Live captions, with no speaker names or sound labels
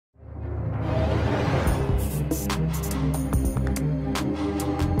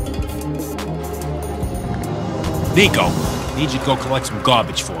Niko, need you to go collect some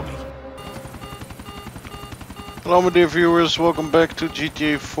garbage for me. Hello my dear viewers, welcome back to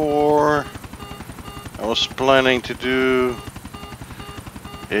GTA 4. I was planning to do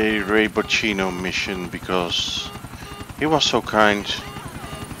a Ray Boccino mission because he was so kind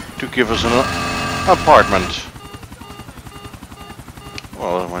to give us an apartment.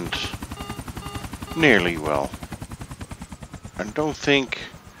 Well, it went nearly well. I don't think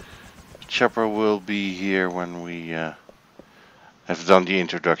Chopper will be here when we have done the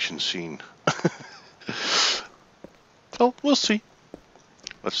introduction scene. Well, we'll see.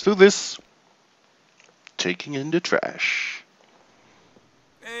 Let's do this. Taking in the trash.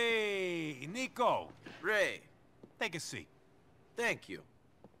 Hey, Niko. Ray, Take a seat. thank you.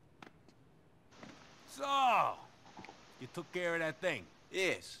 So, you took care of that thing.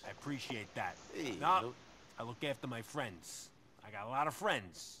 Yes. I appreciate that. Hey, Now, look. I look after my friends. I got a lot of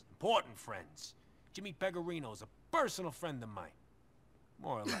friends. Important friends. Jimmy Pecorino's a personal friend of mine.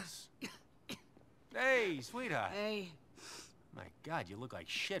 More or less. Hey, sweetheart. Hey, My God, you look like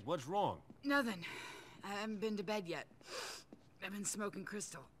shit. What's wrong? nothing. I haven't been to bed yet. I've been smoking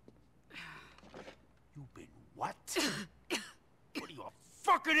crystal. You've been what? What are you, a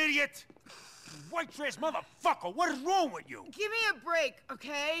fucking idiot? You white trash motherfucker, what is wrong with you? Give me a break,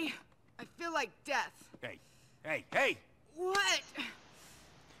 okay? I feel like death. Hey! What?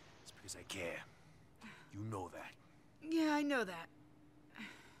 It's because I care. You know that. Yeah, I know that.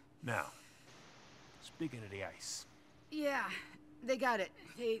 Now, speaking of the ice. Yeah, they got it.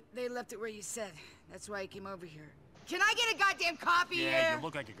 They left it where you said. That's why I came over here. Can I get a goddamn copy Yeah, here? you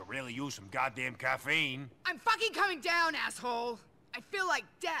look like you could really use some goddamn caffeine. I'm fucking coming down, asshole. I feel like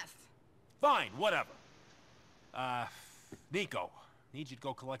death. Fine, whatever. Niko, need you to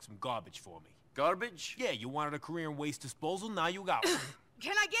go collect some garbage for me. Garbage? Yeah, you wanted a career in waste disposal, now you got one.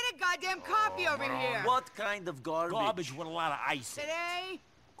 Can I get a goddamn copy over here? What kind of garbage? Garbage with a lot of ice in it. Today?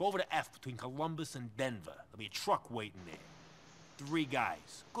 Go over to F between Columbus and Denver. There'll be a truck waiting there. 3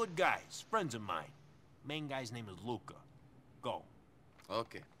 guys. Good guys. Friends of mine. Main guy's name is Luca. Go.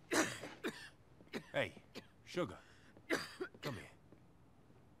 Okay. Hey, Sugar. Come here.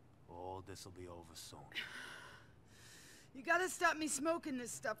 All this'll be over soon. You gotta stop me smoking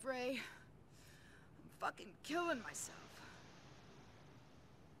this stuff, Ray. I'm fucking killing myself.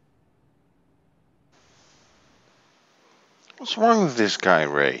 What's wrong with this guy,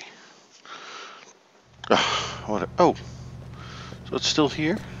 Ray? What? Oh, so it's still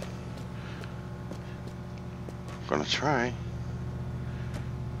here? I'm gonna try.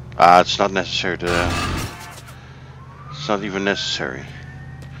 It's not necessary to. It's not even necessary.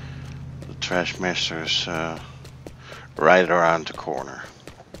 The trash master is right around the corner.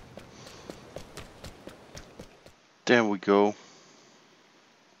 There we go.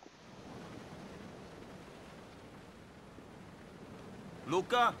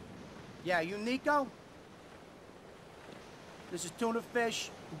 Luca? Yeah, you Niko? This is Tuna Fish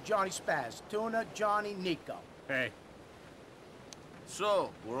and Johnny Spaz. Tuna, Johnny, Niko. Hey.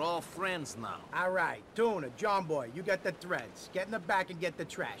 So, we're all friends now. All right, Tuna, John Boy, you get the threads. Get in the back and get the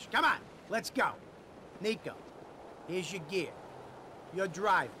trash. Come on, let's go. Niko, here's your gear. You're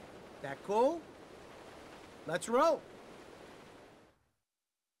driving. That cool? Let's roll.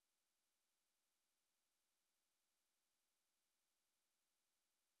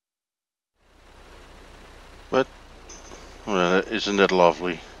 But, well, isn't that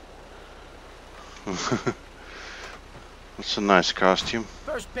lovely? That's a nice costume.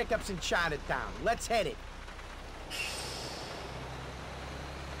 First pickup's in Chinatown. Let's hit it.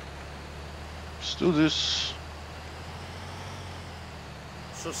 Let's do this.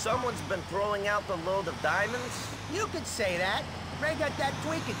 So someone's been throwing out the load of diamonds? You could say that. Ray got that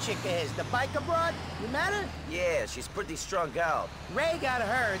tweaker chick of his, the biker broad. You met her? Yeah, she's pretty strung out. Ray got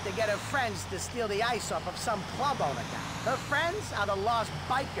her to get her friends to steal the ice off of some club owner guy. Her friends are the Lost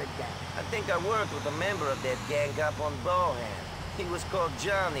Biker Gang. I think I worked with a member of that gang up on Bohan. He was called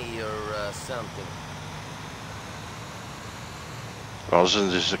Johnny or something. Well,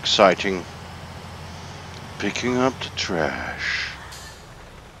 isn't this exciting? Picking up the trash.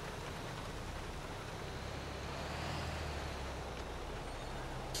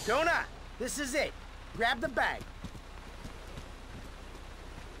 Tuna, this is it. Grab the bag.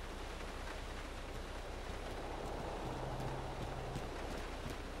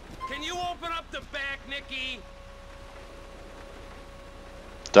 Can you open up the back, Nicky?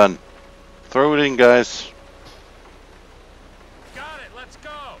 Done. Throw it in, guys. Got it, let's go.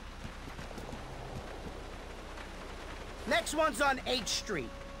 Next one's on 8th Street.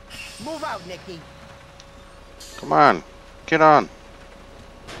 Move out, Nicky. Come on. Get on.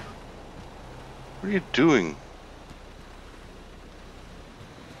 What are you doing?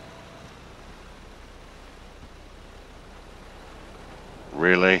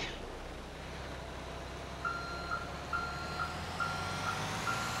 Really?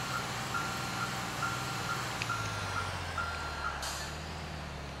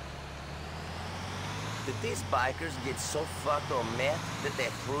 Did these bikers get so fucked on meth that they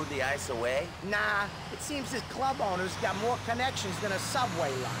threw the ice away? Nah, it seems this club owner's got more connections than a subway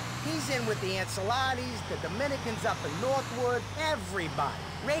line. He's in with the Ancelottis, the Dominicans up in Northwood, everybody.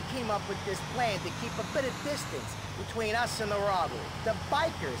 Ray came up with this plan to keep a bit of distance between us and the robbery. The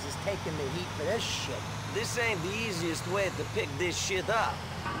bikers is taking the heat for this shit. This ain't the easiest way to pick this shit up,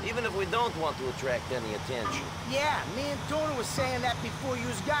 even if we don't want to attract any attention. Yeah, me and Tuna was saying that before you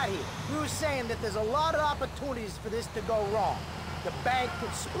got here. We were saying that there's a lot of opportunities for this to go wrong. The bank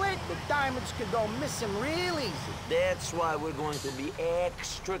could split, the diamonds could go missing real easy. That's why we're going to be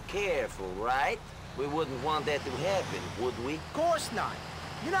extra careful, right? We wouldn't want that to happen, would we? Of course not.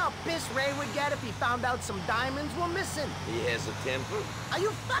 You know how pissed Ray would get if he found out some diamonds were missing? He has a temper. Are you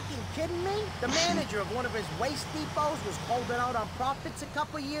fucking kidding me? The manager of one of his waste depots was holding out on profits a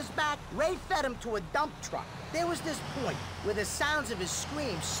couple years back. Ray fed him to a dump truck. There was this point where the sounds of his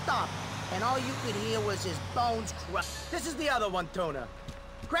screams stopped, and all you could hear was his bones crush. This is the other one, Tuna.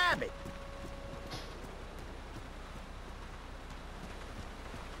 Grab it.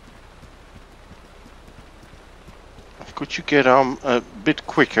 Could you get on a bit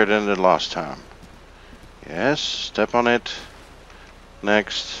quicker than the last time? Yes, step on it.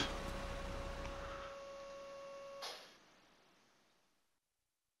 Next.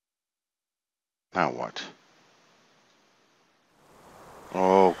 Now what?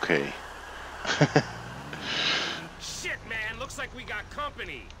 Okay. Shit, man, looks like we got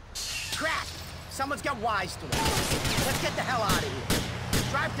company. Crap! Someone's got wise to us. Let's get the hell out of here.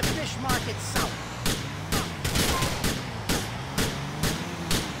 Drive to Fish Market South.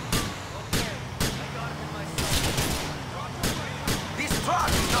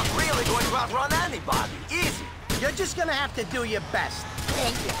 He's not really going to outrun anybody, easy. You're just gonna have to do your best,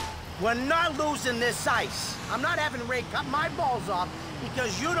 ain't you? We're not losing this ice. I'm not having Ray cut my balls off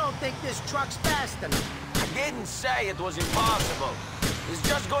because you don't think this truck's fast enough. I didn't say it was impossible. It's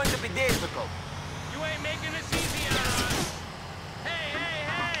just going to be difficult. You ain't making this easy on us. Hey, hey,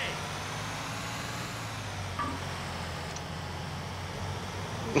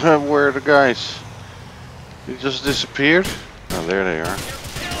 hey! Where are the guys? They just disappeared? Oh, there they are. You're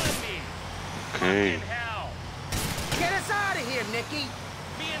killing me. Okay. Fucking hell. Get us out of here, Nicky!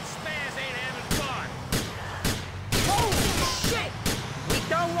 Me and Spaz ain't having fun. Holy shit! We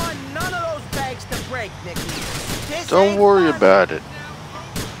don't want none of those bags to break, Nicky. This Don't ain't worry fun. about it.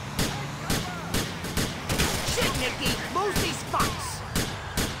 Shit, Nicky! Lose these fucks!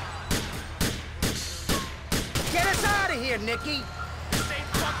 Get us out of here, Nicky! This ain't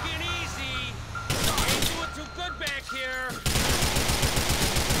fucking easy. Ain't doing too good back here.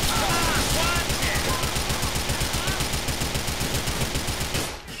 Come on, watch it.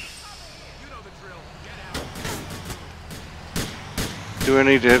 You know the drill. Get out. Do I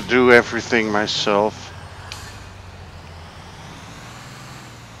need to do everything myself?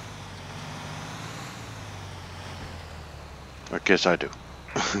 I guess I do.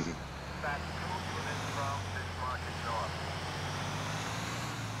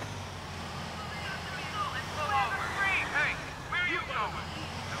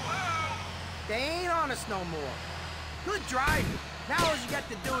 They ain't on us no more. Good driving. Now all you got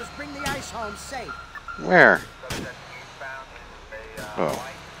to do is bring the ice home safe. Where?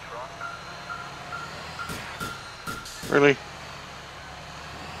 Oh. Really?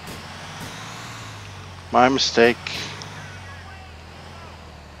 My mistake.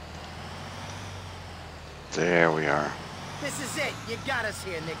 There we are. This is it. You got us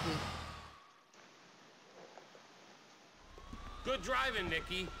here, Nicky. Good driving,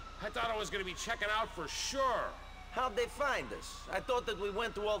 Nicky. I thought I was gonna be checking out for sure. How'd they find us? I thought that we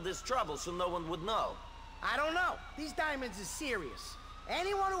went to all this trouble so no one would know. I don't know. These diamonds are serious.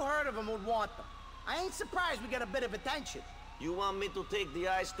 Anyone who heard of them would want them. I ain't surprised we got a bit of attention. You want me to take the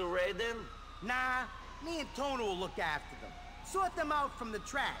ice to Ray then? Nah, me and Tona will look after them. Sort them out from the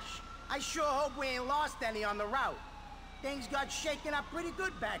trash. I sure hope we ain't lost any on the route. Things got shaken up pretty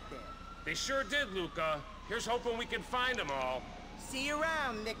good back there. They sure did, Luca. Here's hoping we can find them all. See you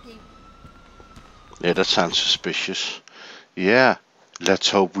around, Nicky. Yeah, that sounds suspicious. Yeah, let's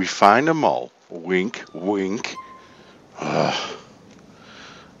hope we find them all. Wink, wink.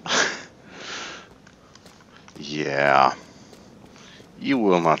 Yeah, you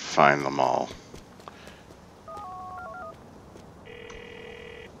will not find them all.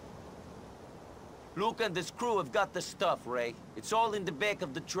 Luke and this crew have got the stuff, Ray. It's all in the back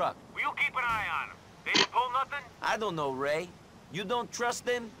of the truck. Will you keep an eye on them? They didn't pull nothing? I don't know, Ray. You don't trust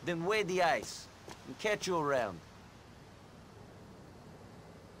them? Then weigh the ice. And catch you around.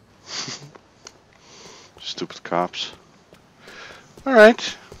 Stupid cops.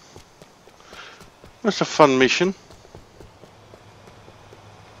 Alright. That's a fun mission.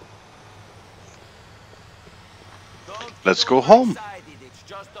 Let's go home. It's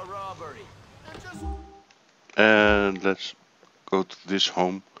just a robbery. And let's go to this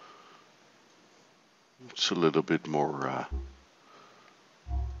home. It's a little bit more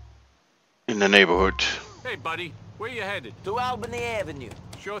in the neighborhood. Hey, buddy, where you headed? To Albany Avenue.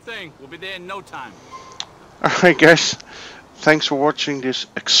 Sure thing. We'll be there in no time. Alright guys, thanks for watching this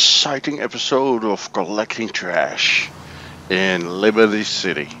exciting episode of Collecting Trash in Liberty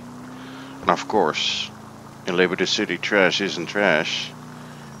City. And of course, in Liberty City trash isn't trash.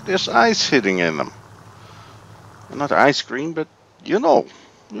 There's ice hitting in them. Not ice cream, but you know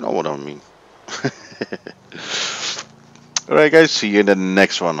what I mean. Alright guys, see you in the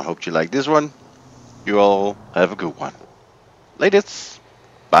next one. I hope you like this one. You all have a good one. Latest.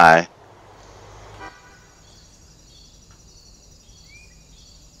 Bye.